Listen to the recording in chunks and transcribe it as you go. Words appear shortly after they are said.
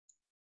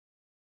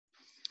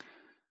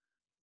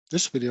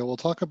This video will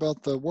talk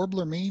about the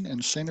warbler mean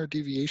and standard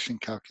deviation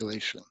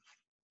calculation.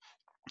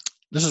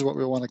 This is what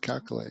we want to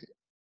calculate.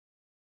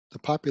 The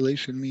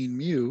population mean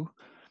mu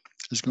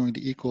is going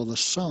to equal the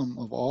sum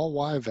of all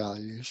y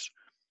values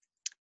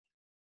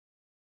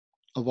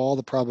of all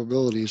the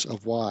probabilities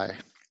of y.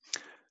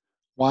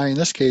 Y in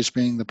this case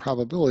being the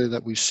probability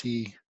that we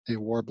see a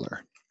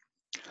warbler.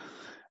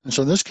 And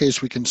so in this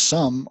case we can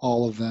sum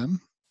all of them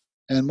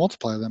and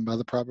multiply them by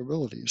the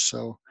probabilities.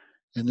 So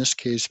in this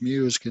case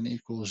mu is going to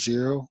equal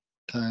 0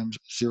 times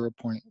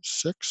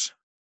 0.6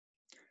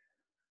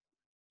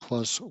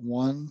 plus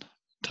 1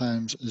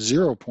 times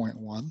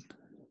 0.1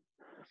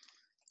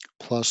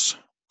 plus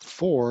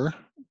 4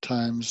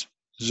 times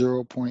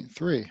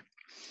 0.3.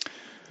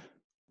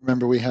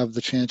 Remember, we have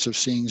the chance of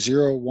seeing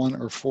 0,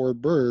 1, or 4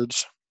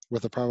 birds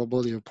with a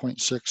probability of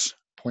 0.6,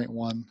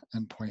 0.1,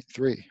 and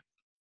 0.3.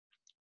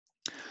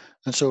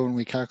 And so when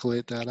we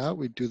calculate that out,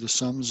 we do the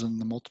sums and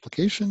the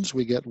multiplications,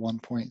 we get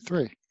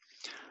 1.3.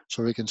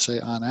 So we can say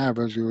on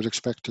average, we would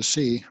expect to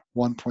see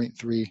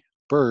 1.3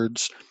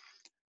 birds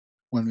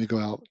when we go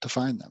out to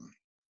find them.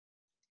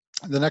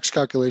 The next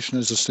calculation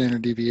is the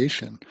standard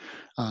deviation.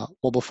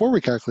 Well, before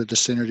we calculate the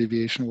standard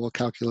deviation, we'll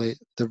calculate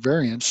the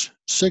variance,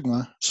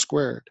 sigma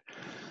squared.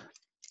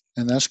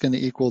 And that's going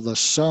to equal the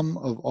sum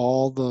of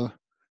all the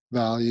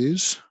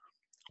values,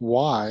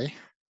 y,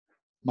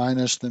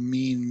 minus the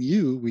mean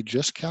mu we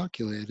just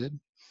calculated,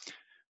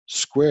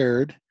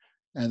 squared,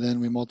 and then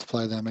we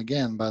multiply them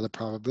again by the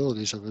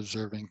probabilities of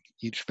observing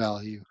each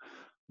value,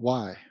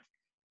 y.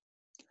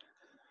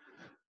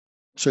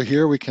 So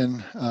here we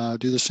can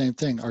do the same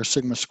thing. Our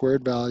sigma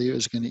squared value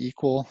is going to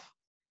equal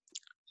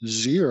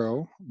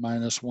 0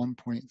 minus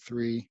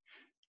 1.3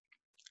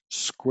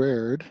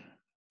 squared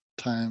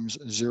times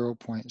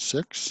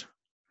 0.6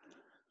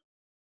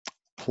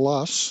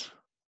 plus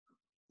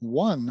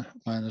 1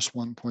 minus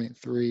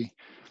 1.3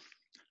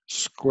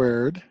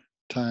 squared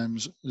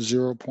times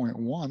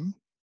 0.1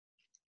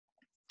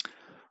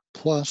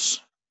 plus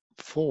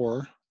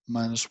 4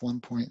 minus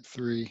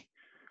 1.3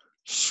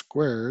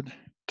 squared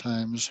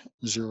times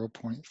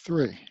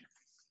 0.3.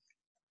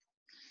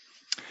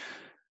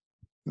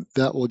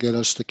 That will get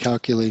us the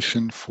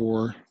calculation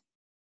for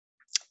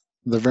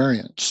the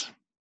variance.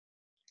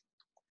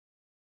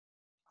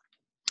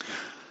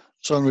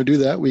 So when we do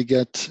that, we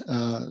get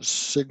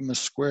sigma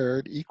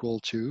squared equal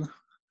to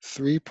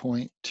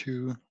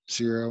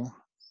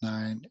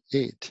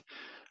 3.2098,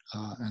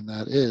 and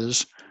that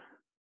is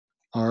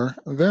our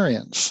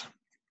variance.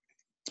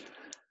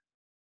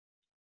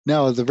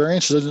 Now, the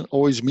variance isn't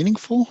always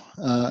meaningful,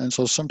 and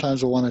so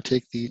sometimes we'll want to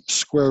take the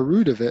square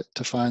root of it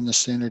to find the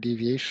standard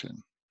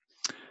deviation.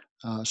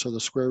 So the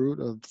square root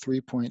of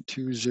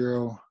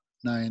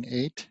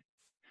 3.2098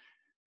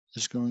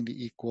 is going to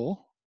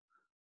equal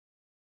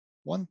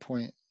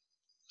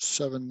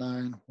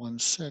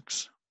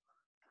 1.7916,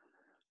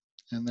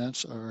 and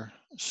that's our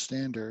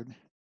standard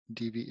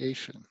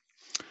deviation.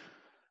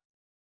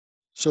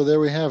 So there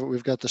we have it.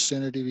 We've got the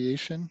standard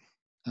deviation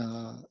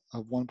of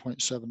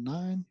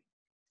 1.79,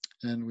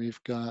 and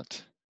we've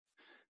got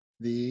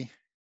the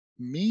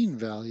mean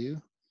value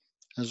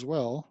as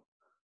well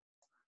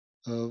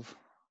of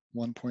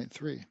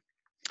 1.3.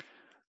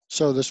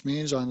 So this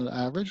means on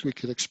average, we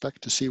could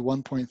expect to see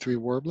 1.3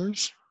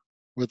 warblers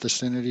with the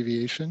standard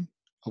deviation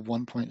of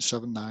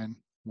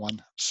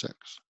 1.7916.